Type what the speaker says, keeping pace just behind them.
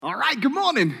right, good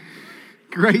morning.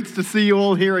 Great to see you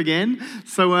all here again.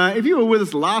 So if you were with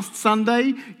us last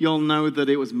Sunday, you'll know that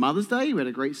it was Mother's Day. We had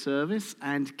a great service.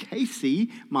 And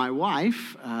Casey, my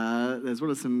wife, there's one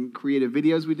of some creative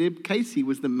videos we did. Casey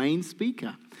was the main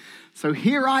speaker. So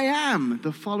here I am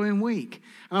the following week.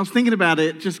 And I was thinking about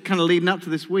it just kind of leading up to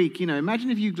this week. You know,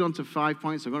 imagine if you'd gone to 5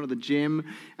 Points or gone to the gym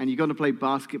and you've gone to play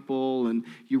basketball and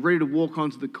you're ready to walk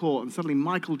onto the court and suddenly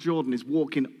Michael Jordan is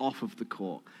walking off of the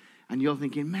court. And you're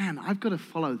thinking, man, I've got to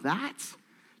follow that?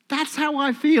 That's how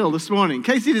I feel this morning.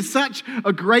 Casey did such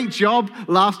a great job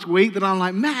last week that I'm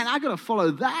like, man, I've got to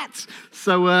follow that.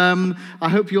 So I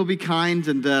hope you'll be kind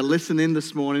and listen in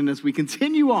this morning as we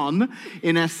continue on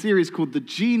in our series called The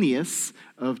Genius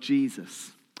of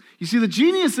Jesus. You see, the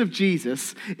genius of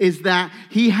Jesus is that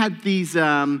he had these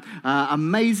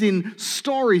amazing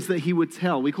stories that he would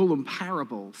tell. We call them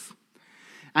parables.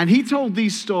 And he told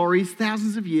these stories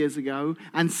thousands of years ago,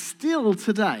 and still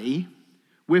today,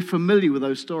 we're familiar with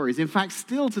those stories. In fact,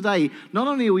 still today, not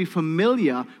only are we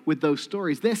familiar with those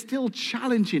stories, they're still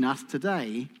challenging us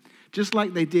today, just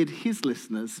like they did his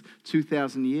listeners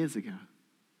 2,000 years ago.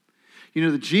 You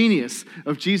know, the genius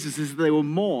of Jesus is that they were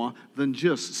more than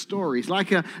just stories.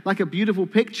 Like a beautiful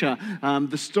picture,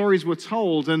 the stories were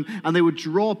told, and they would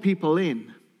draw people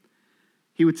in.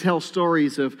 He would tell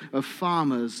stories of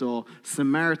farmers or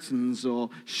Samaritans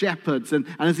or shepherds. And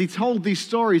as he told these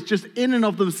stories, just in and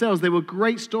of themselves, they were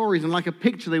great stories. And like a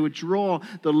picture, they would draw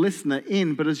the listener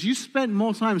in. But as you spent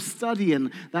more time studying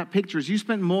that picture, as you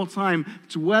spent more time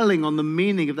dwelling on the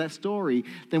meaning of that story,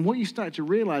 then what you started to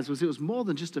realize was it was more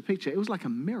than just a picture. It was like a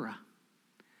mirror.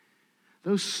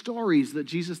 Those stories that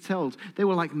Jesus told, they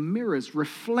were like mirrors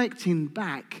reflecting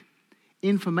back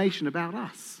information about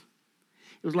us.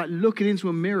 It was like looking into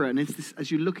a mirror, and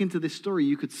as you look into this story,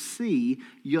 you could see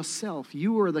yourself.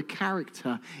 You were the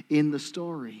character in the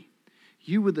story.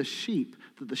 You were the sheep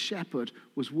that the shepherd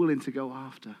was willing to go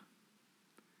after.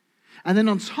 And then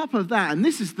on top of that, and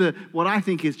this is what I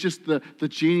think is just the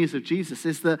genius of Jesus,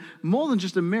 is that more than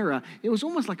just a mirror, it was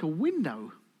almost like a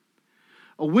window.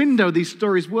 A window, these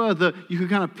stories were, that you could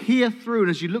kind of peer through,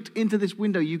 and as you looked into this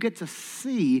window, you get to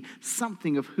see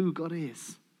something of who God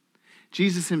is.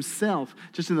 Jesus himself,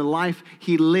 just in the life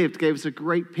he lived, gave us a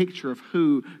great picture of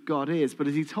who God is. But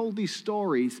as he told these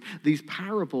stories, these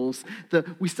parables,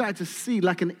 that we started to see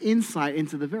like an insight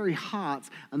into the very heart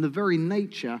and the very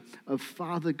nature of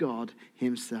Father God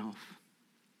himself.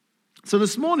 So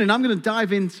this morning, I'm going to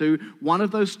dive into one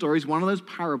of those stories, one of those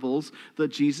parables that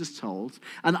Jesus told.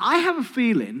 And I have a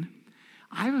feeling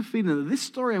that this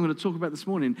story I'm going to talk about this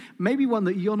morning may be one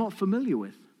that you're not familiar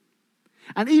with.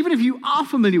 And even if you are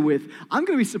familiar with, I'm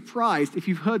going to be surprised if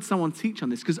you've heard someone teach on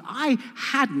this, because I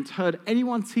hadn't heard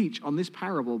anyone teach on this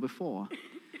parable before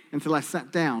until I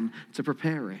sat down to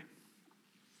prepare it.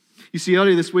 You see,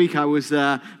 earlier this week, I was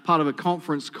part of a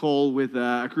conference call with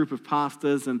a group of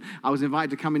pastors, and I was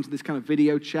invited to come into this kind of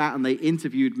video chat, and they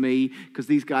interviewed me because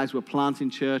these guys were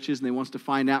planting churches, and they wanted to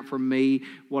find out from me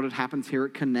what had happened here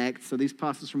at Connect. So these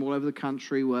pastors from all over the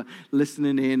country were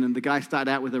listening in, and the guy started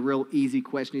out with a real easy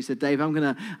question. He said, Dave, I'm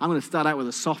gonna start out with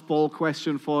a softball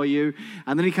question for you.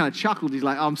 And then he kind of chuckled. He's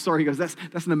like, oh, I'm sorry. He goes, that's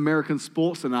an American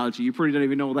sports analogy. You probably don't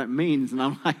even know what that means. And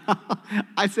I'm like,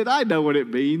 I said, I know what it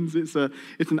means. It's an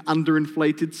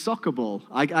underinflated soccer ball.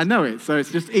 I know it, so it's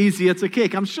just easier to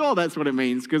kick. I'm sure that's what it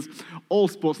means, because all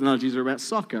sports analogies are about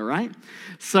soccer, right?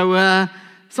 So I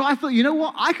thought, you know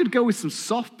what? I could go with some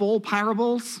softball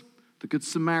parables. The Good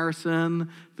Samaritan,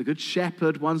 the Good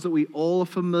Shepherd, ones that we all are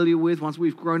familiar with, ones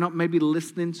we've grown up maybe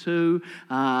listening to,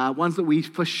 ones that we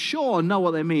for sure know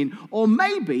what they mean. Or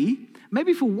maybe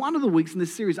for one of the weeks in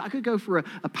this series, I could go for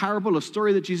a parable, a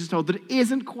story that Jesus told that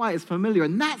isn't quite as familiar,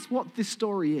 and that's what this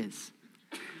story is.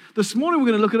 This morning, we're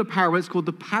going to look at a parable. It's called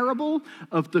the parable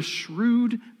of the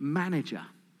shrewd manager.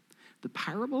 The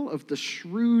parable of the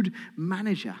shrewd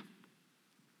manager.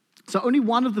 So only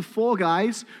one of the four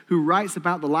guys who writes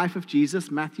about the life of Jesus,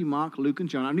 Matthew, Mark, Luke, and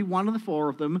John, only one of the four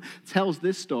of them tells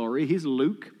this story. He's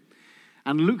Luke.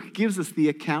 And Luke gives us the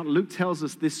account. Luke tells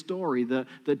us this story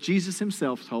that Jesus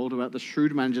himself told about the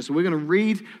shrewd manager. So we're going to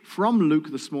read from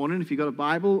Luke this morning. If you've got a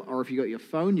Bible or if you've got your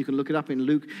phone, you can look it up in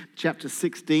Luke chapter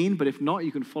 16. But if not,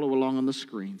 you can follow along on the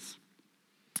screens.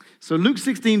 So Luke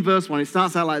 16, verse 1, it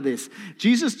starts out like this.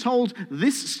 Jesus told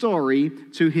this story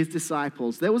to his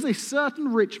disciples. There was a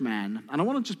certain rich man. And I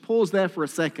want to just pause there for a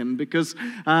second, because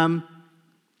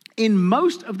in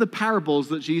most of the parables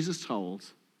that Jesus told,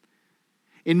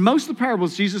 In most of the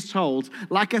parables Jesus told,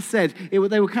 like I said, they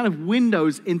were kind of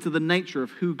windows into the nature of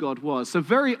who God was. So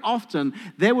very often,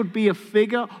 there would be a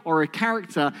figure or a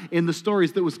character in the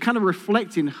stories that was kind of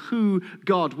reflecting who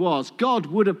God was. God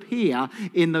would appear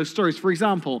in those stories. For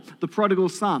example, the prodigal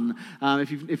son.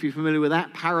 If you're familiar with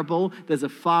that parable, there's a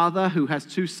father who has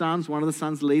two sons. One of the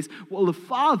sons leaves. Well, the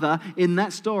father in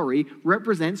that story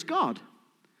represents God.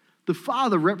 The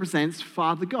father represents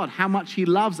Father God, how much he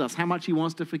loves us, how much he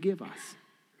wants to forgive us.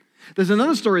 There's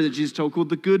another story that Jesus told called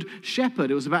the Good Shepherd.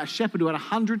 It was about a shepherd who had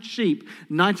 100 sheep.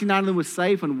 99 of them were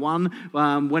safe and one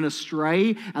went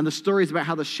astray. And the story is about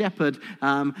how the shepherd it's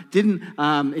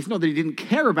not that he didn't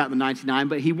care about the 99,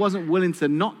 but he wasn't willing to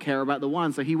not care about the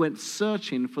one. So he went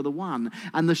searching for the one.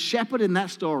 And the shepherd in that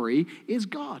story is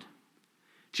God.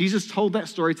 Jesus told that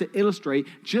story to illustrate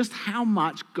just how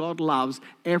much God loves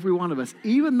every one of us,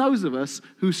 even those of us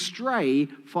who stray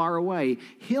far away.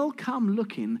 He'll come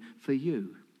looking for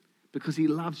you, because he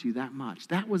loves you that much.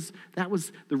 That was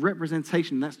the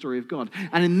representation in that story of God.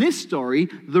 And in this story,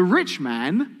 the rich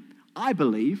man, I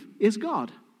believe, is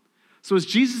God. So as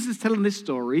Jesus is telling this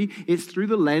story, it's through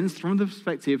the lens, from the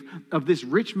perspective of this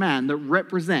rich man that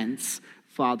represents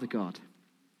Father God.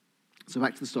 So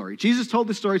back to the story. Jesus told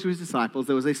this story to his disciples.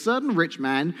 There was a certain rich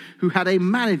man who had a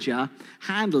manager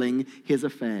handling his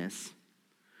affairs.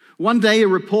 One day a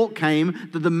report came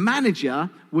that the manager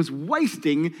was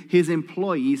wasting his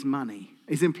employer's money.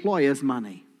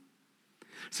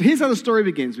 So here's how the story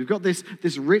begins. We've got this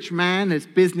rich man, this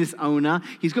business owner.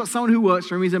 He's got someone who works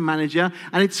for him. He's a manager.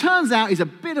 And it turns out he's a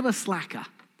bit of a slacker.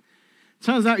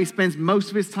 Turns out he spends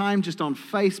most of his time just on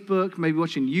Facebook, maybe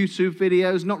watching YouTube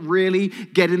videos, not really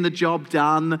getting the job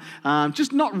done,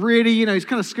 just not really, he's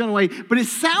kind of skirting away. But it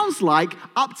sounds like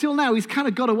up till now he's kind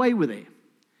of got away with it.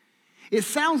 It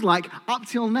sounds like up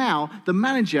till now,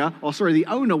 the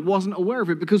owner wasn't aware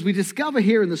of it, because we discover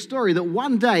here in the story that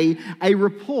one day a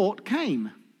report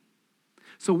came.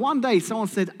 So one day someone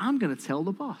said, I'm going to tell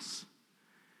the boss.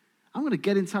 I'm going to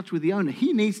get in touch with the owner.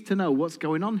 He needs to know what's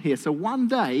going on here. So one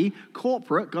day,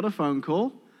 corporate got a phone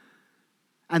call,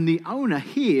 and the owner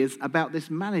hears about this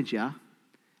manager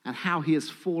and how he has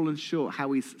fallen short,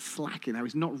 how he's slacking, how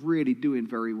he's not really doing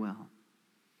very well.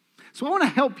 So I want to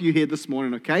help you here this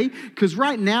morning, okay? Because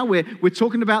right now we're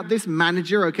talking about this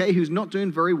manager, okay, who's not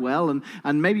doing very well.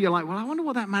 And maybe you're like, well, I wonder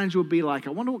what that manager would be like. I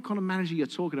wonder what kind of manager you're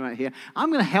talking about here. I'm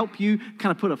going to help you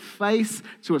kind of put a face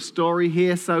to a story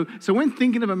here. So when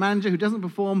thinking of a manager who doesn't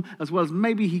perform as well as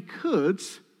maybe he could,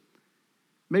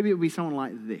 maybe it would be someone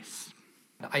like this.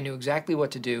 I knew exactly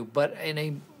what to do, but in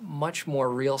a much more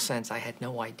real sense, I had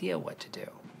no idea what to do.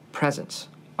 Presents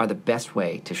are the best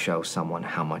way to show someone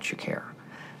how much you care.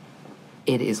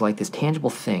 It is like this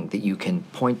tangible thing that you can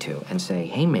point to and say,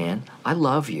 hey man, I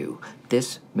love you,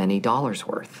 this many dollars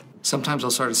worth. Sometimes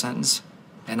I'll start a sentence,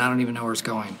 and I don't even know where it's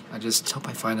going. I just hope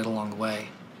I find it along the way.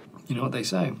 You know what they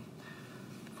say,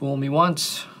 fool me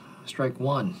once, strike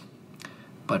one,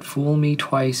 but fool me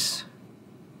twice,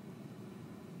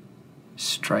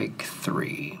 strike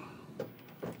three.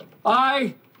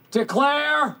 I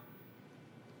declare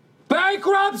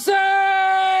bankruptcy!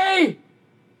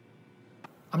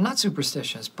 I'm not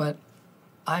superstitious, but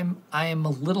I am a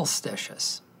little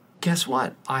stitious. Guess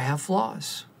what? I have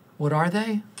flaws. What are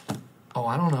they? Oh,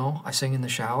 I don't know. I sing in the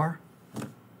shower.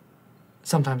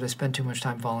 Sometimes I spend too much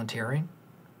time volunteering.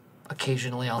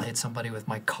 Occasionally I'll hit somebody with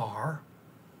my car.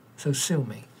 So sue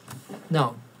me.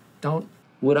 No, don't.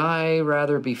 Would I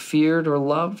rather be feared or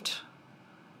loved?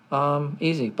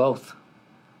 Easy, both.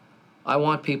 I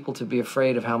want people to be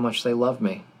afraid of how much they love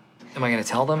me. Am I going to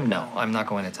tell them? No, I'm not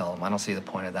going to tell them. I don't see the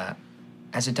point of that.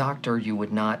 As a doctor, you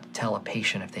would not tell a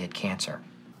patient if they had cancer.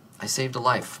 I saved a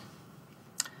life.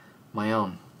 My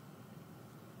own.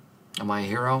 Am I a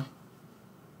hero?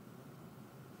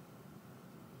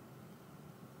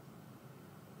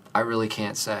 I really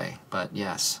can't say, but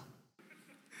yes.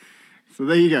 So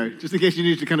there you go. Just in case you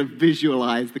need to kind of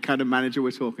visualize the kind of manager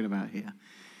we're talking about here.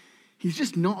 He's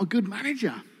just not a good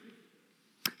manager.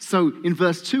 So in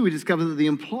verse 2, we discover that the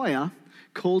employer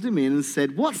called him in and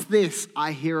said, what's this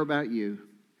I hear about you?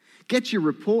 Get your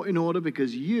report in order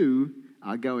because you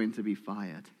are going to be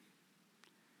fired.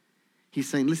 He's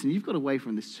saying, listen, you've got away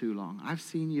from this too long. I've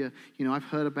seen you, I've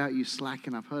heard about you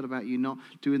slacking. I've heard about you not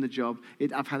doing the job.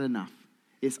 I've had enough.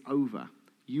 It's over.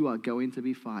 You are going to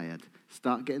be fired.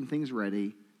 Start getting things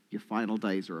ready. Your final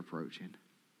days are approaching.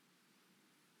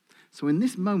 So in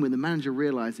this moment, the manager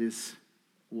realizes,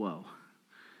 whoa.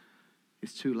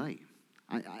 It's too late.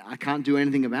 I can't do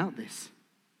anything about this.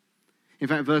 In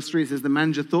fact, verse 3 says, the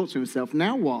manager thought to himself,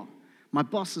 now what? My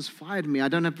boss has fired me. I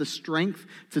don't have the strength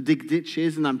to dig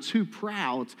ditches, and I'm too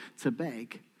proud to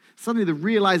beg. Suddenly the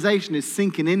realization is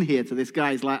sinking in here to this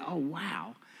guy. He's like, oh,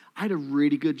 wow, I had a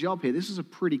really good job here. This was a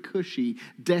pretty cushy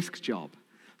desk job,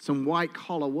 some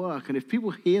white-collar work. And if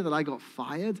people hear that I got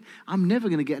fired, I'm never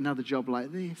going to get another job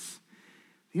like this.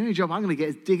 The only job I'm going to get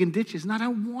is digging ditches, and I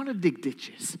don't want to dig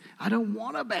ditches. I don't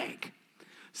want to beg.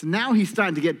 So now he's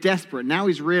starting to get desperate. Now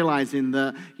he's realizing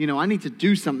that, I need to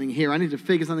do something here. I need to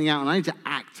figure something out, and I need to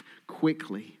act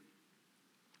quickly.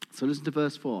 So listen to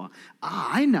verse 4.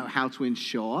 I know how to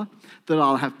ensure that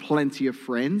I'll have plenty of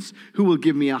friends who will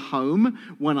give me a home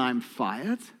when I'm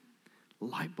fired.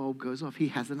 Light bulb goes off. He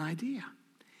has an idea.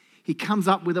 He comes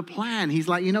up with a plan. He's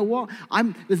like, you know what?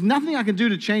 There's nothing I can do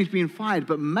to change being fired,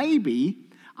 but maybe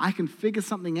I can figure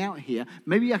something out here.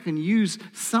 Maybe I can use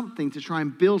something to try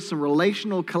and build some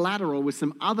relational collateral with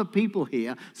some other people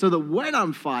here so that when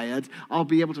I'm fired, I'll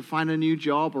be able to find a new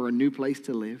job or a new place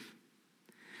to live.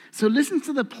 So listen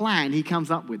to the plan he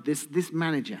comes up with, this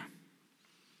manager.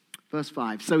 Verse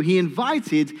 5. So he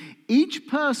invited each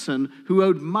person who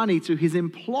owed money to his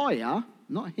employer,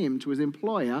 not him, to his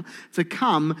employer, to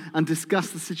come and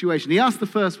discuss the situation. He asked the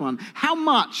first one, how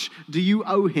much do you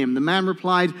owe him? The man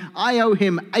replied, I owe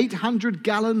him 800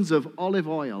 gallons of olive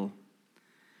oil.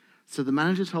 So the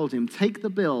manager told him, take the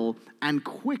bill and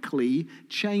quickly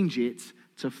change it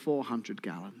to 400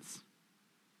 gallons.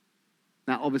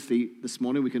 Now, obviously, this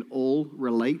morning we can all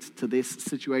relate to this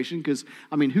situation because,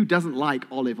 who doesn't like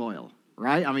olive oil,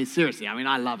 right? Seriously,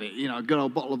 I love it. A good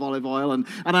old bottle of olive oil. And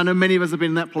I know many of us have been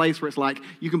in that place where it's like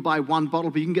you can buy one bottle,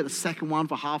 but you can get the second one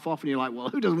for half off. And you're like, well,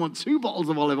 who doesn't want 2 bottles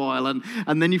of olive oil?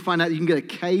 And then you find out you can get a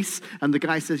case, and the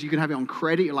guy says you can have it on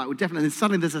credit. You're like, well, definitely. And then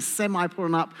suddenly there's a semi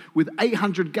pulling up with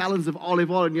 800 gallons of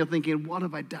olive oil, and you're thinking, what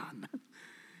have I done?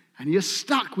 And you're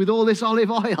stuck with all this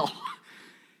olive oil.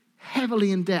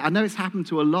 Heavily in debt. I know it's happened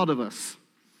to a lot of us.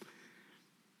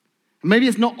 Maybe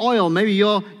it's not oil. Maybe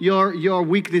your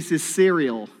weakness is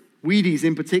cereal. Wheaties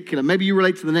in particular. Maybe you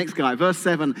relate to the next guy. Verse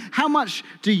 7. How much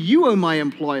do you owe my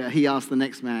employer? He asked the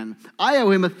next man. I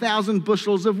owe him 1,000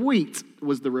 bushels of wheat,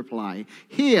 was the reply.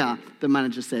 Here, the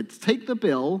manager said, take the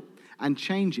bill and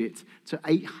change it to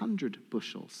 800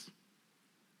 bushels.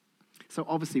 So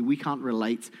obviously we can't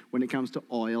relate when it comes to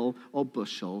oil or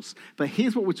bushels. But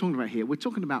here's what we're talking about here. We're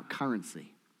talking about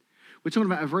currency. We're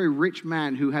talking about a very rich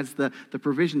man who has the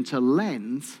provision to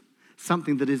lend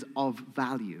something that is of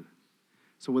value.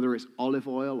 So whether it's olive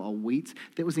oil or wheat,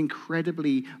 that was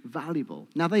incredibly valuable.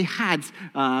 Now they had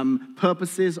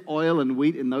purposes, oil and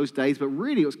wheat in those days, but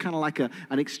really it was kind of like an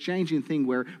exchanging thing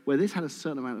where this had a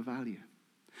certain amount of value.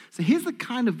 So here's the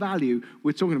kind of value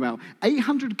we're talking about.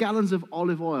 800 gallons of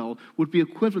olive oil would be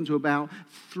equivalent to about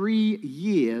 3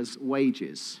 years'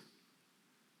 wages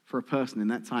for a person in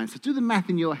that time. So do the math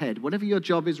in your head. Whatever your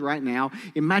job is right now,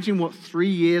 imagine what 3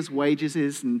 years' wages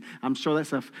is, and I'm sure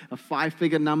that's a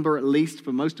 5-figure number at least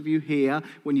for most of you here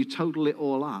when you total it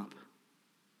all up.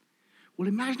 Well,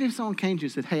 imagine if someone came to you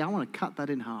and said, hey, I want to cut that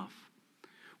in half.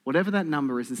 Whatever that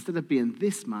number is, instead of being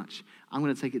this much, I'm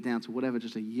going to take it down to whatever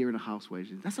just a year and a half's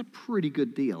wages. That's a pretty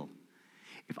good deal.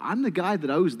 If I'm the guy that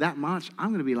owes that much, I'm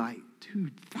going to be like,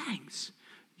 dude, thanks.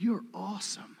 You're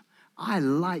awesome. I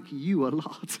like you a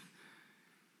lot.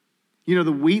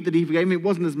 The wheat that he gave me, it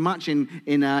wasn't as much it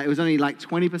was only like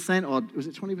 20%, or was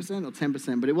it 20% or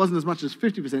 10%? But it wasn't as much as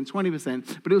 50%,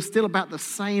 20%, but it was still about the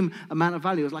same amount of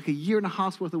value. It was like a year and a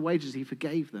half's worth of wages he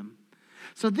forgave them.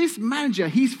 So this manager,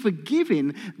 he's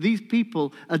forgiving these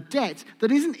people a debt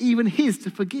that isn't even his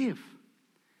to forgive.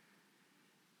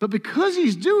 But because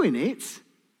he's doing it,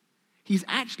 he's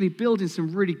actually building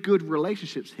some really good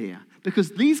relationships here.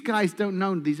 Because these guys don't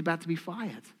know that he's about to be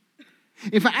fired.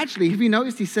 In fact, actually, have you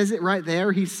noticed he says it right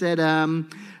there? He said,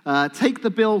 take the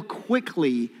bill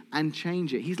quickly and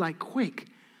change it. He's like, quick.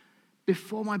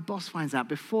 Before my boss finds out,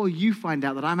 before you find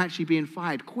out that I'm actually being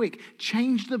fired, quick,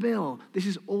 change the bill. This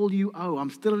is all you owe.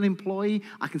 I'm still an employee.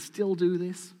 I can still do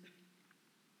this.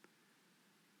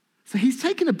 So he's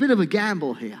taking a bit of a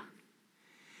gamble here.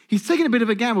 He's taking a bit of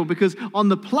a gamble because on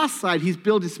the plus side, he's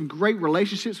building some great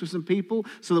relationships with some people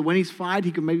so that when he's fired,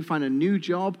 he can maybe find a new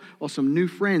job or some new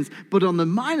friends. But on the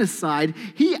minus side,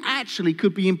 he actually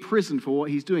could be imprisoned for what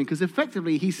he's doing because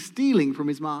effectively he's stealing from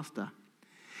his master.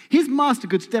 His master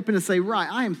could step in and say, right,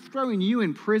 I am throwing you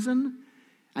in prison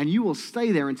and you will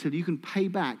stay there until you can pay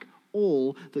back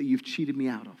all that you've cheated me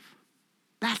out of.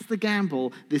 That's the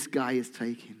gamble this guy is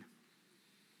taking.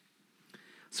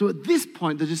 So at this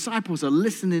point, the disciples are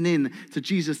listening in to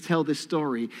Jesus tell this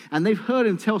story. And they've heard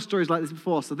him tell stories like this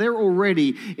before. So they're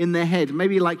already in their head,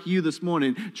 maybe like you this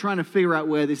morning, trying to figure out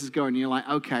where this is going. And you're like,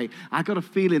 okay, I got a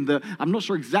feeling that I'm not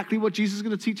sure exactly what Jesus is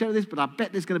going to teach out of this, but I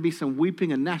bet there's going to be some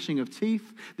weeping and gnashing of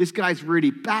teeth. This guy's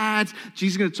really bad.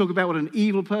 Jesus is going to talk about what an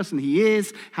evil person he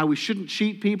is, how we shouldn't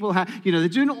cheat people. How, they're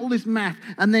doing all this math.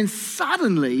 And then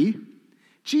suddenly,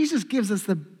 Jesus gives us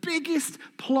the biggest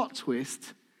plot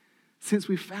twist since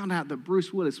we found out that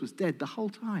Bruce Willis was dead the whole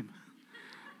time.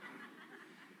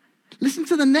 Listen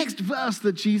to the next verse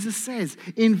that Jesus says.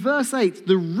 In verse 8,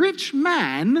 the rich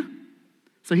man,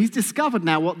 so he's discovered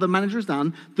now what the manager has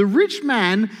done, the rich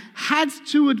man had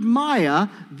to admire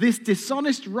this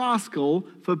dishonest rascal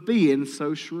for being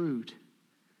so shrewd.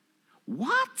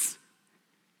 What?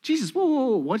 Jesus,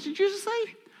 whoa, what did Jesus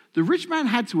say? The rich man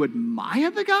had to admire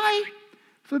the guy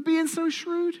for being so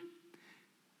shrewd?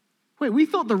 Wait, we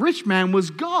thought the rich man was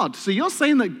God. So you're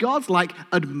saying that God's like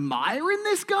admiring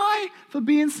this guy for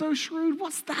being so shrewd?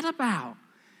 What's that about?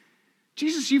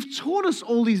 Jesus, you've taught us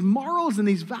all these morals and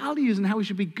these values and how we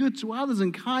should be good to others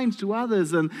and kind to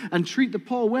others and treat the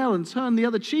poor well and turn the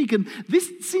other cheek. And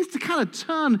this seems to kind of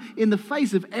turn in the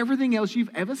face of everything else you've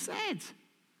ever said.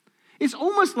 It's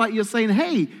almost like you're saying,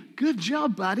 hey, good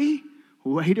job, buddy.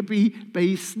 Way to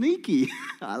be sneaky.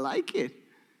 I like it.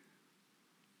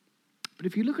 But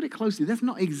if you look at it closely, that's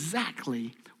not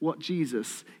exactly what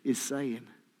Jesus is saying.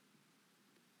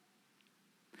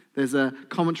 There's a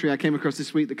commentary I came across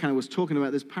this week that kind of was talking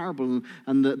about this parable,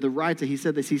 and the writer, he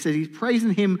said this. He said he's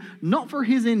praising him not for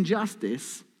his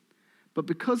injustice, but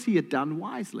because he had done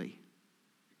wisely.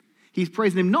 He's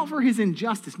praising him not for his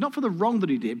injustice, not for the wrong that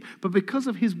he did, but because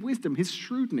of his wisdom, his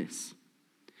shrewdness.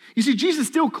 You see, Jesus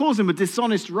still calls him a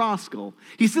dishonest rascal.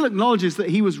 He still acknowledges that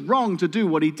he was wrong to do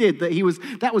what he did,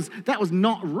 that was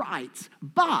not right.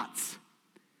 But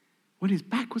when his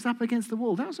back was up against the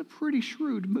wall, that was a pretty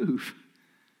shrewd move.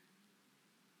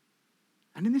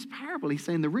 And in this parable, he's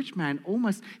saying the rich man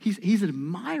he's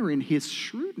admiring his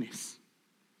shrewdness.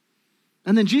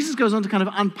 And then Jesus goes on to kind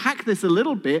of unpack this a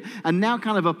little bit and now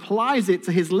kind of applies it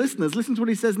to his listeners. Listen to what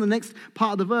he says in the next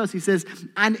part of the verse. He says,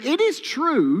 and it is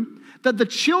true that the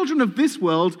children of this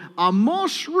world are more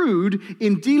shrewd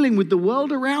in dealing with the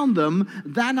world around them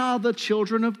than are the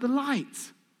children of the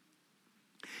light.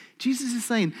 Jesus is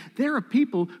saying, there are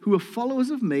people who are followers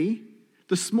of me.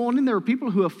 This morning, there are people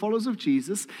who are followers of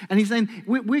Jesus, and he's saying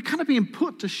we're kind of being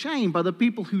put to shame by the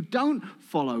people who don't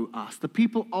follow us, the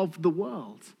people of the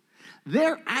world.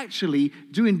 They're actually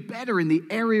doing better in the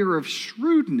area of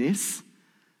shrewdness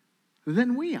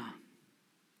than we are.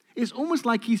 It's almost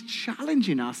like he's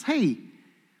challenging us. Hey,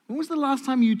 when was the last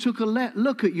time you took a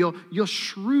look at your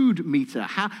shrewd meter?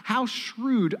 How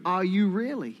shrewd are you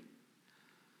really?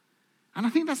 And I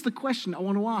think that's the question I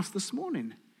want to ask this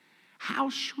morning.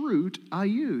 How shrewd are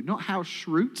you? Not how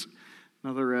shrewd,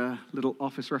 another little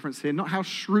office reference here. Not how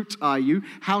shrewd are you,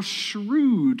 how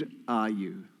shrewd are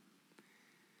you?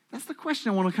 That's the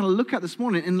question I want to kind of look at this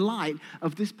morning in light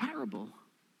of this parable.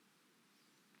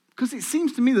 Because it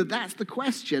seems to me that that's the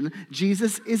question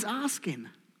Jesus is asking.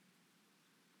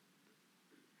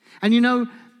 And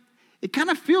it kind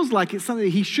of feels like it's something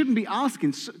that he shouldn't be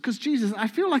asking. Because Jesus, I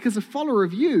feel like as a follower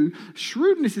of you,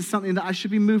 shrewdness is something that I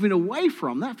should be moving away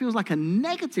from. That feels like a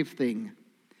negative thing.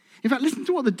 In fact, listen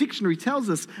to what the dictionary tells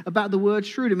us about the word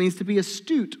shrewd. It means to be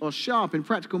astute or sharp in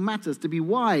practical matters, to be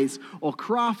wise or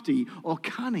crafty or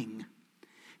cunning.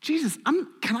 Jesus,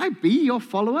 can I be your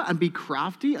follower and be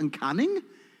crafty and cunning?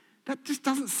 That just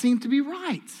doesn't seem to be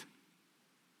right.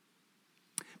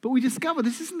 But we discover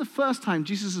this isn't the first time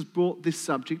Jesus has brought this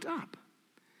subject up.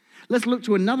 Let's look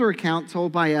to another account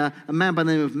told by a man by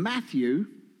the name of Matthew,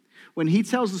 when he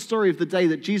tells the story of the day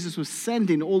that Jesus was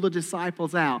sending all the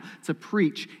disciples out to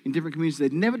preach in different communities.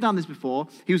 They'd never done this before.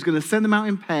 He was going to send them out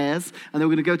in pairs, and they were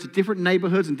going to go to different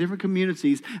neighborhoods and different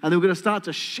communities, and they were going to start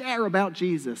to share about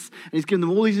Jesus. And he's giving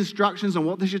them all these instructions on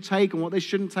what they should take and what they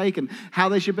shouldn't take and how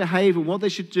they should behave and what they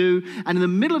should do. And in the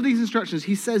middle of these instructions,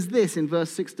 he says this in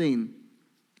verse 16,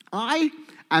 I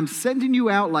am sending you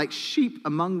out like sheep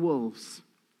among wolves.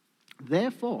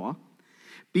 Therefore,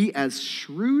 be as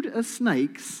shrewd as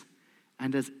snakes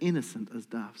and as innocent as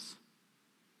doves.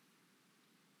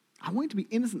 I want you to be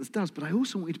innocent as doves, but I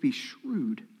also want you to be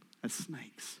shrewd as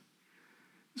snakes.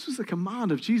 This was a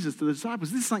command of Jesus to the disciples.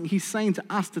 This is something he's saying to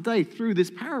us today through this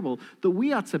parable, that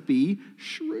we are to be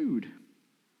shrewd.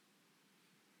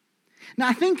 Now,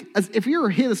 I think if you're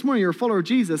here this morning, you're a follower of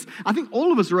Jesus, I think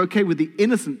all of us are okay with the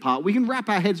innocent part. We can wrap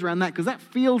our heads around that because that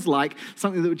feels like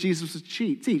something that Jesus would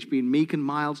teach, being meek and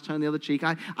mild, turn the other cheek.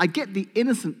 I get the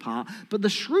innocent part, but the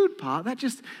shrewd part,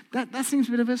 that seems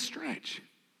a bit of a stretch.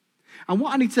 And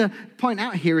what I need to point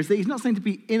out here is that he's not saying to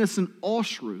be innocent or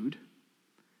shrewd,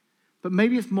 but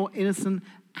maybe it's more innocent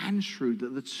and shrewd,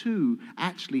 that the two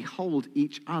actually hold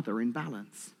each other in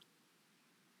balance.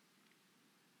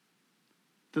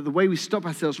 That the way we stop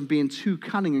ourselves from being too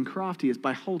cunning and crafty is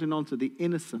by holding on to the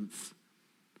innocence.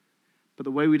 But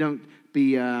the way we don't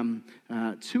be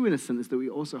too innocent is that we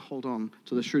also hold on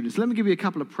to the shrewdness. Let me give you a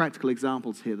couple of practical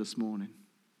examples here this morning.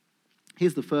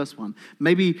 Here's the first one.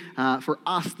 Maybe for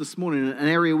us this morning, an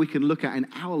area we can look at in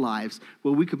our lives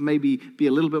where we could maybe be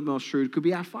a little bit more shrewd could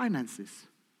be our finances.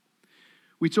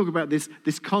 We talk about this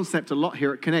concept a lot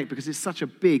here at Connect because it's such a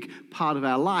big part of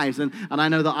our lives. And I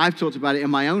know that I've talked about it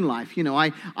in my own life. You know,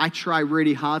 I try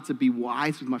really hard to be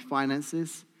wise with my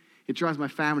finances. It drives my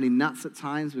family nuts at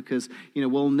times because, you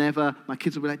know, my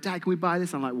kids will be like, Dad, can we buy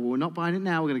this? I'm like, well, we're not buying it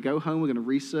now. We're going to go home. We're going to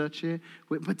research it.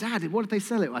 But Dad, what if they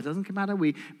sell it? Well, it doesn't matter.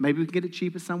 Maybe we can get it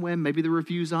cheaper somewhere. Maybe the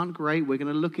reviews aren't great. We're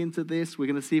going to look into this. We're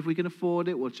going to see if we can afford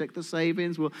it. We'll check the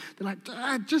savings. They're like,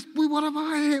 Dad, we want to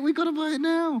buy it. We've got to buy it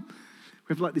now.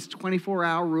 We have like this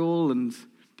 24-hour rule, and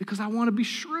because I want to be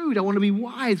shrewd, I want to be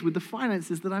wise with the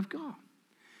finances that I've got.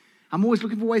 I'm always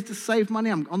looking for ways to save money.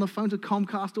 I'm on the phone to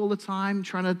Comcast all the time,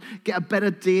 trying to get a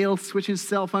better deal, switching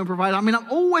cell phone provider. I mean, I'm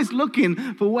always looking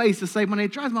for ways to save money.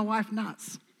 It drives my wife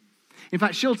nuts. In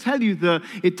fact, she'll tell you that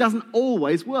it doesn't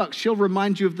always work. She'll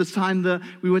remind you of the time that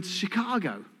we went to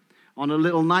Chicago on a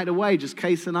little night away, just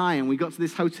Case and I, and we got to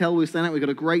this hotel we were staying at. We got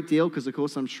a great deal because, of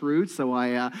course, I'm shrewd, so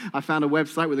I found a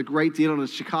website with a great deal on a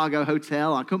Chicago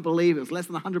hotel. I couldn't believe it was less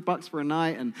than $100 for a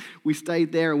night, and we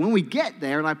stayed there. And when we get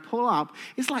there and I pull up,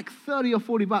 it's like $30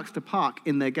 or $40 to park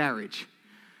in their garage.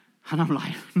 And I'm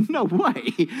like, no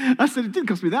way. I said, it didn't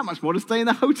cost me that much more to stay in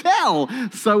the hotel.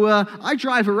 So I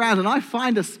drive around and I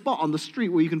find a spot on the street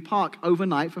where you can park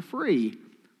overnight for free.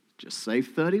 Just save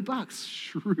 $30,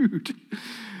 shrewd.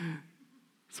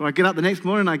 So I get up the next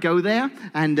morning, I go there,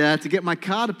 and to get my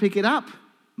car to pick it up,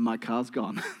 my car's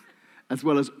gone. As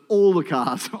well as all the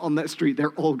cars on that street,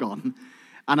 they're all gone.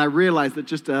 And I realized that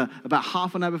just about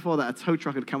half an hour before that, a tow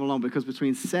truck had come along because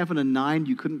between 7 and 9,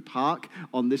 you couldn't park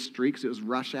on this street because it was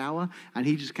rush hour, and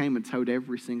he just came and towed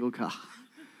every single car.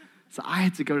 So I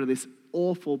had to go to this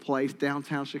awful place,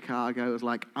 downtown Chicago. It was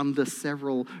like under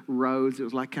several roads. It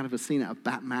was like kind of a scene out of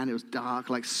Batman. It was dark,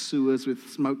 like sewers with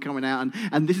smoke coming out.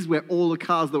 And this is where all the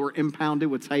cars that were impounded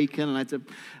were taken. And I had to,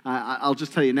 I'll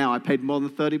just tell you now, I paid more than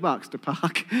 $30 to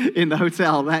park in the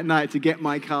hotel that night to get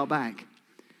my car back.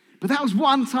 But that was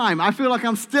one time. I feel like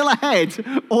I'm still ahead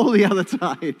all the other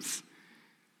times.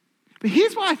 But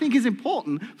here's why I think it's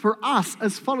important for us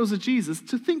as followers of Jesus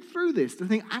to think through this, to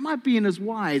think, am I being as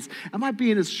wise? Am I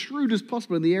being as shrewd as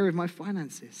possible in the area of my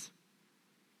finances?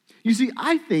 You see,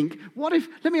 I think, let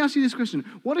me ask you this question.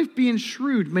 What if being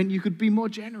shrewd meant you could be more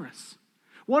generous?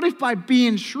 What if by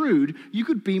being shrewd, you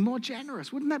could be more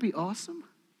generous? Wouldn't that be awesome?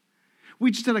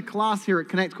 We just had a class here at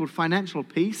Connect called Financial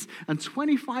Peace, and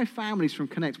 25 families from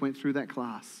Connect went through that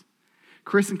class.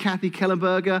 Chris and Kathy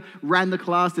Kellenberger ran the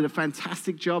class, did a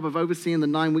fantastic job of overseeing the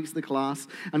 9 weeks of the class.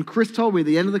 And Chris told me at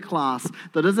the end of the class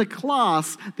that as a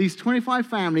class, these 25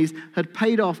 families had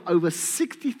paid off over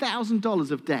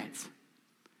 $60,000 of debt.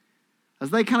 As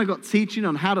they kind of got teaching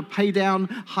on how to pay down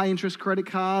high-interest credit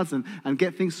cards and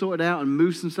get things sorted out and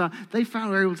move some stuff, they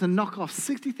found they were able to knock off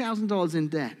 $60,000 in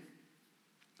debt.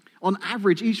 On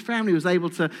average, each family was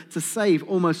able to save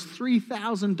almost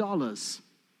 $3,000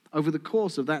 over the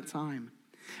course of that time.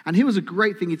 And here was a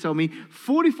great thing he told me.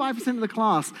 45% of the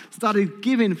class started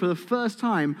giving for the first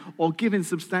time or giving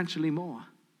substantially more.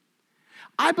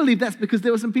 I believe that's because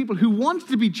there were some people who wanted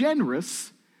to be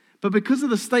generous, but because of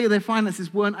the state of their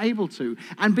finances weren't able to.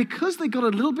 And because they got a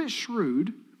little bit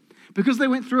shrewd, because they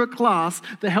went through a class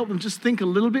that helped them just think a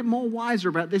little bit more wiser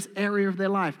about this area of their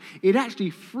life, it actually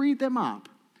freed them up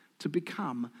to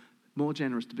become more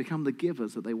generous, to become the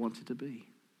givers that they wanted to be.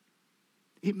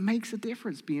 It makes a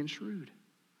difference being shrewd.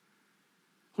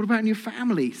 What about in your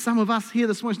family? Some of us here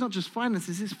this morning, it's not just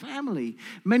finances, it's family.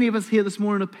 Many of us here this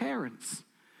morning are parents.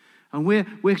 And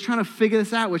we're trying to figure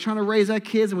this out. We're trying to raise our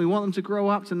kids, and we want them to grow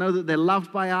up to know that they're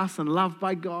loved by us and loved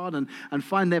by God and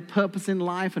find their purpose in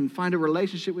life and find a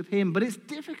relationship with Him. But it's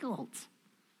difficult.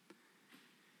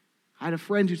 I had a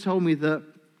friend who told me that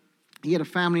He had a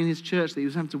family in his church that he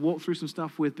was having to walk through some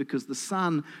stuff with because the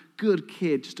son, good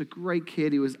kid, just a great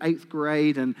kid. He was 8th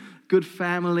grade and good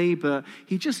family, but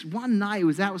one night he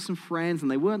was out with some friends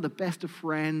and they weren't the best of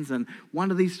friends. And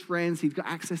one of these friends, he'd got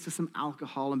access to some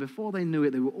alcohol, and before they knew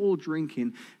it, they were all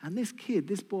drinking. And this kid,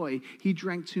 this boy, he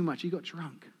drank too much. He got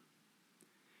drunk.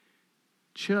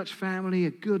 Church family,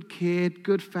 a good kid,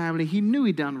 good family. He knew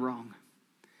he'd done wrong.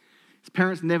 His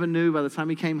parents never knew. By the time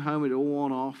he came home, it all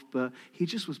worn off, but he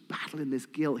just was battling this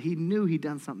guilt. He knew he'd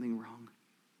done something wrong.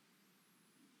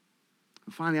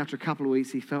 And finally, after a couple of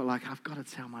weeks, he felt like, I've got to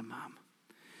tell my mom.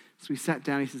 So he sat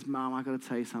down, he says, Mom, I've got to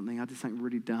tell you something. I did something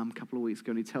really dumb a couple of weeks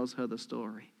ago, and he tells her the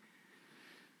story.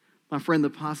 My friend, the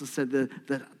pastor, said that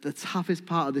the toughest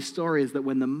part of this story is that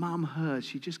when the mum heard,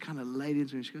 she just kind of laid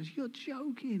into him. She goes, you're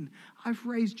joking. I've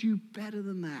raised you better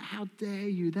than that. How dare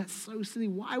you? That's so silly.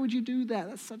 Why would you do that?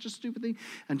 That's such a stupid thing.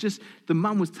 And just the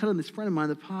mum was telling this friend of mine,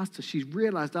 the pastor, she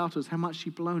realized afterwards how much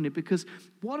she'd blown it, because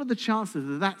what are the chances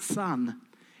that that son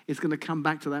is going to come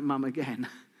back to that mum again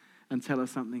and tell her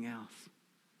something else?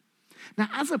 Now,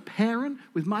 as a parent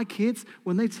with my kids,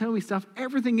 when they tell me stuff,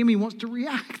 everything in me wants to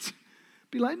react.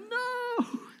 Be like, no.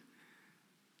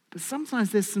 But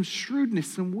sometimes there's some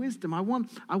shrewdness, some wisdom. I want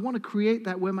to create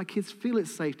that where my kids feel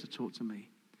it's safe to talk to me,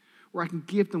 where I can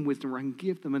give them wisdom, where I can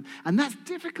give them. And that's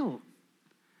difficult.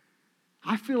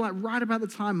 I feel like right about the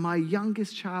time my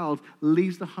youngest child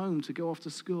leaves the home to go off to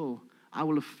school, I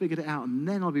will have figured it out, and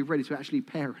then I'll be ready to actually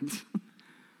parent.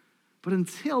 But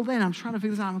until then, I'm trying to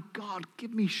figure this out. God,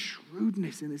 give me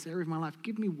shrewdness in this area of my life.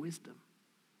 Give me wisdom.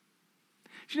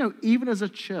 You know, even as a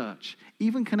church,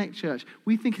 even Connect Church,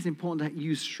 we think it's important to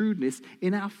use shrewdness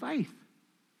in our faith.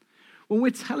 When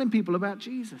we're telling people about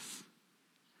Jesus.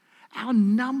 Our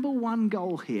number one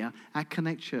goal here at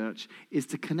Connect Church is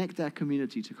to connect our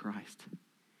community to Christ.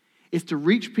 It's to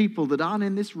reach people that aren't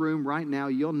in this room right now,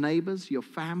 your neighbors, your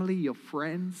family, your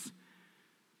friends,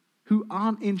 who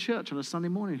aren't in church on a Sunday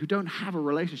morning, who don't have a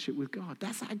relationship with God.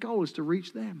 That's our goal, is to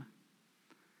reach them.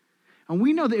 And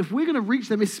we know that if we're going to reach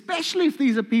them, especially if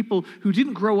these are people who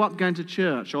didn't grow up going to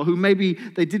church, or who maybe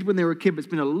they did when they were a kid, but it's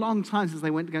been a long time since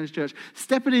they went to go to church,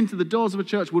 stepping into the doors of a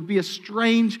church would be a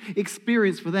strange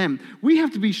experience for them. We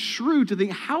have to be shrewd to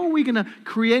think, how are we going to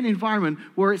create an environment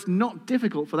where it's not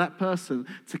difficult for that person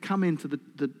to come into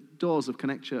the doors of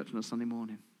Connect Church on a Sunday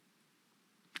morning?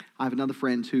 I have another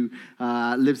friend who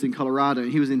lives in Colorado,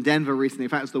 and he was in Denver recently. In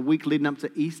fact, it was the week leading up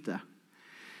to Easter.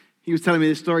 He was telling me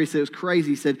this story. He said it was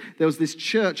crazy. He said there was this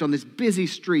church on this busy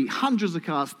street, hundreds of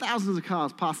cars, thousands of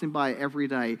cars passing by every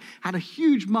day, had a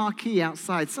huge marquee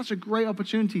outside, such a great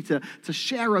opportunity to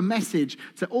share a message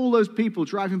to all those people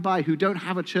driving by who don't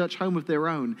have a church home of their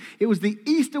own. It was the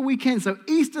Easter weekend, so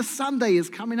Easter Sunday is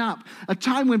coming up, a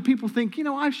time when people think, you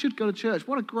know, I should go to church.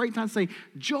 What a great time to say,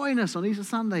 join us on Easter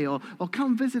Sunday, or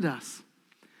come visit us.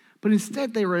 But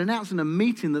instead, they were announcing a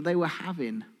meeting that they were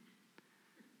having.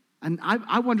 And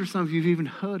I wonder if some of you have even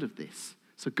heard of this.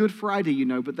 So Good Friday, you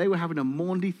know, but they were having a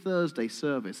Maundy Thursday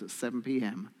service at 7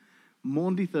 p.m.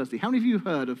 Maundy Thursday. How many of you have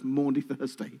heard of Maundy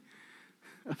Thursday?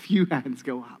 A few hands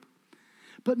go up.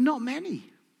 But not many.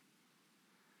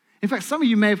 In fact, some of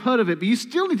you may have heard of it, but you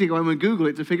still need to go home and Google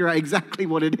it to figure out exactly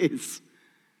what it is.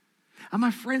 And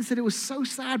my friend said it was so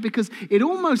sad because it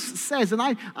almost says, and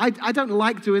I don't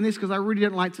like doing this because I really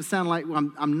don't like to sound like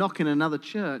I'm knocking another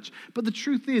church. But the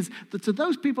truth is that to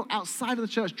those people outside of the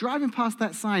church driving past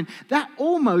that sign, that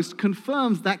almost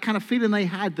confirms that kind of feeling they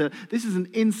had that this is an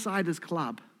insider's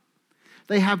club.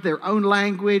 They have their own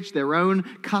language, their own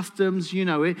customs. You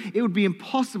know, it would be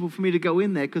impossible for me to go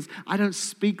in there because I don't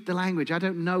speak the language. I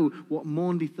don't know what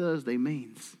Maundy Thursday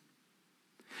means.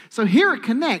 So here at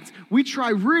Connect, we try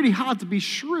really hard to be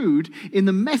shrewd in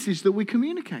the message that we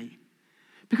communicate.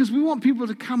 Because we want people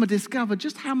to come and discover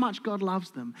just how much God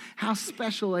loves them, how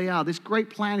special they are, this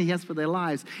great plan He has for their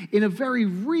lives in a very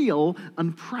real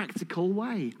and practical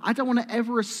way. I don't want to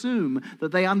ever assume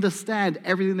that they understand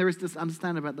everything there is to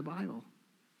understand about the Bible.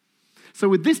 So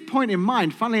with this point in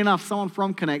mind, funnily enough, someone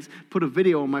from Connect put a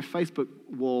video on my Facebook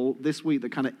wall this week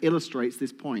that kind of illustrates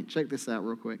this point. Check this out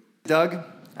real quick. Doug,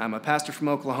 I'm a pastor from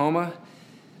Oklahoma.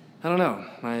 I don't know,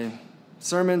 my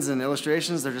sermons and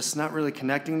illustrations, they're just not really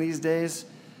connecting these days.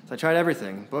 So I tried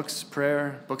everything, books,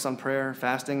 prayer, books on prayer,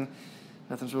 fasting.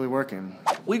 Nothing's really working.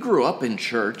 We grew up in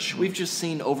church. We've just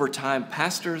seen over time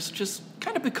pastors just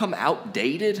kind of become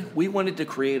outdated. We wanted to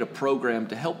create a program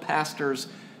to help pastors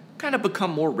kind of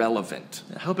become more relevant.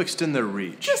 Help extend their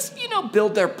reach. Just,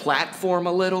 build their platform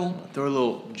a little. Throw a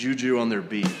little juju on their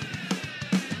beat.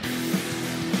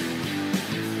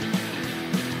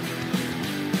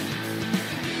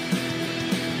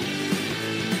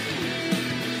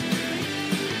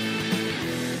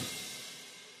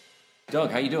 Doug,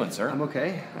 how you doing, sir? I'm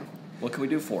okay. What can we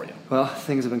do for you? Well,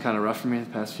 things have been kind of rough for me the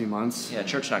past few months. Yeah,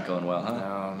 church not going well,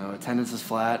 huh? No, attendance is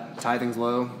flat, tithing's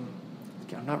low.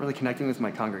 I'm not really connecting with my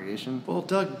congregation. Well,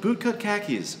 Doug, bootcut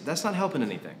khakis. That's not helping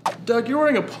anything. Doug, you're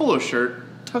wearing a polo shirt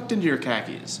tucked into your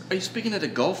khakis. Are you speaking at a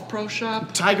golf pro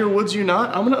shop? Tiger Woods, you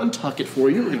not? I'm going to untuck it for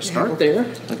you. We're going to start there.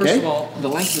 Okay? First of all, the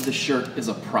length of the shirt is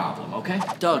a problem, okay?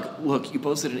 Doug, look, you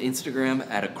posted an Instagram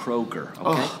at a Kroger,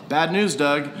 okay? Oh, bad news,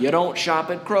 Doug. You don't shop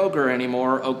at Kroger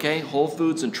anymore, okay? Whole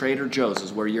Foods and Trader Joe's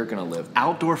is where you're gonna live.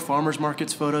 Outdoor farmers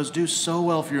markets photos do so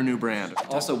well for your new brand.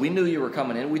 Also, we knew you were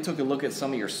coming in. We took a look at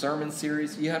some of your sermon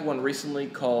series. You had one recently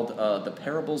called The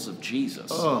Parables of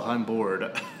Jesus. Oh, I'm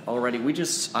bored. Already, we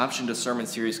just optioned a sermon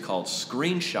series called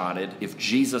Screenshotted If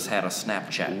Jesus Had a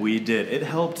Snapchat. We did. It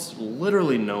helped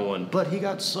literally no one, but he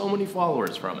got so many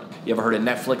followers from it. You ever heard of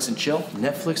Netflix and Chill?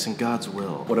 Netflix and God's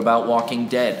Will. What about Walking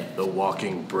Dead? The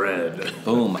Walking Bread.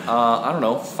 Boom. I don't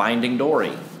know, Finding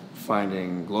Dory.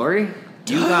 Finding Glory?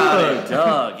 You got it,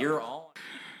 Doug. You're on.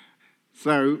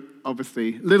 So,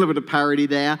 obviously, a little bit of parody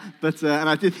there, but and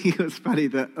I did think it was funny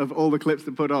that of all the clips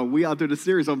to put on, we are doing a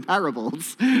series on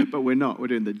parables, but we're not. We're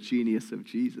doing the genius of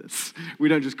Jesus. We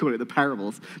don't just call it the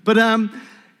parables. But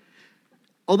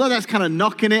although that's kind of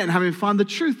knocking it and having fun, the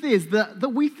truth is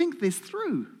that we think this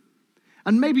through.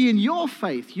 And maybe in your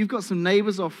faith, you've got some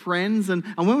neighbors or friends, and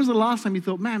when was the last time you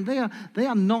thought, man, they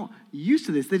are not used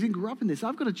to this. They didn't grow up in this.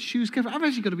 I've got to choose carefully. I've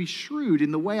actually got to be shrewd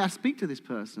in the way I speak to this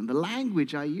person, the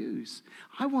language I use.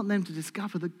 I want them to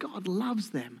discover that God loves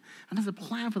them and has a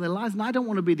plan for their lives, and I don't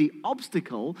want to be the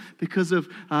obstacle because of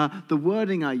the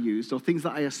wording I used or things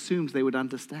that I assumed they would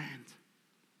understand.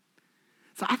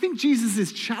 So I think Jesus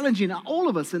is challenging all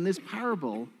of us in this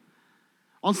parable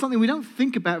on something we don't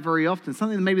think about very often,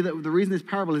 something maybe that the reason this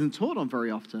parable isn't taught on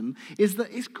very often is that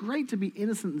it's great to be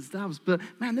innocent as doves, but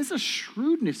man, there's a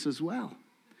shrewdness as well.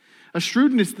 A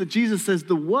shrewdness that Jesus says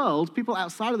the world, people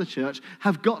outside of the church,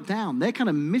 have got down. They're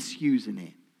kind of misusing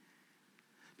it.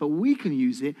 But we can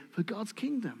use it for God's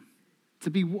kingdom. To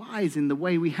be wise in the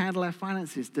way we handle our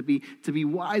finances, to be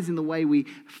wise in the way we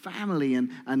family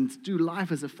and do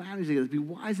life as a family together, to be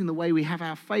wise in the way we have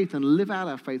our faith and live out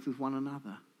our faith with one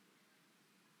another.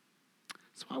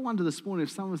 So I wonder this morning if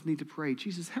some of us need to pray,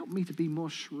 Jesus, help me to be more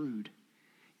shrewd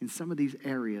in some of these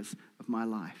areas of my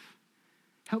life.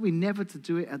 Help me never to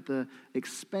do it at the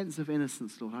expense of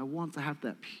innocence, Lord. I want to have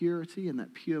that purity and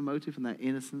that pure motive and that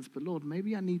innocence, but Lord,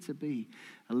 maybe I need to be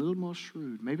a little more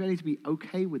shrewd. Maybe I need to be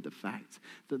okay with the fact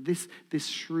that this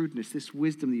shrewdness, this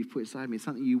wisdom that you've put inside me is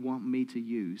something you want me to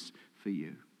use for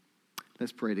you.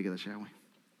 Let's pray together, shall we?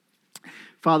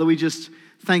 Father, we just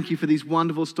thank you for these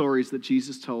wonderful stories that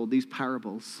Jesus told, these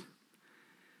parables,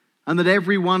 and that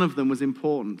every one of them was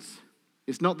important.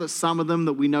 It's not that some of them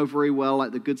that we know very well,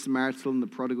 like the Good Samaritan and the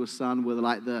Prodigal Son, were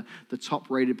like the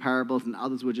top-rated parables, and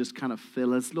others were just kind of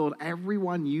fillers. Lord, every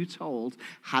one you told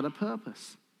had a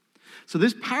purpose. So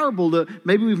this parable that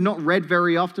maybe we've not read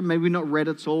very often, maybe we've not read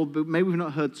at all, but maybe we've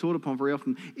not heard taught upon very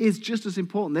often, is just as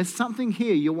important. There's something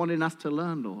here you're wanting us to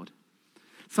learn, Lord.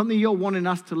 Something you're wanting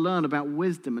us to learn about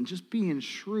wisdom and just being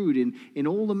shrewd in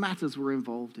all the matters we're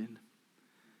involved in.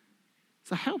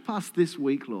 So help us this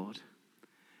week, Lord,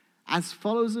 as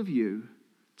followers of you,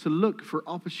 to look for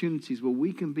opportunities where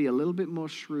we can be a little bit more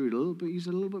shrewd, use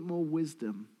a little bit more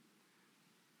wisdom,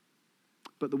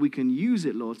 but that we can use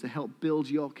it, Lord, to help build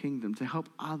your kingdom, to help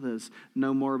others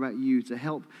know more about you, to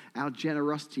help our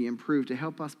generosity improve, to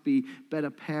help us be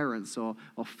better parents or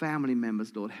family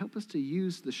members, Lord. Help us to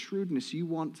use the shrewdness you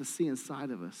want to see inside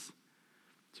of us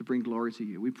to bring glory to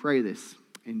you. We pray this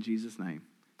in Jesus' name.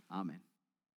 Amen.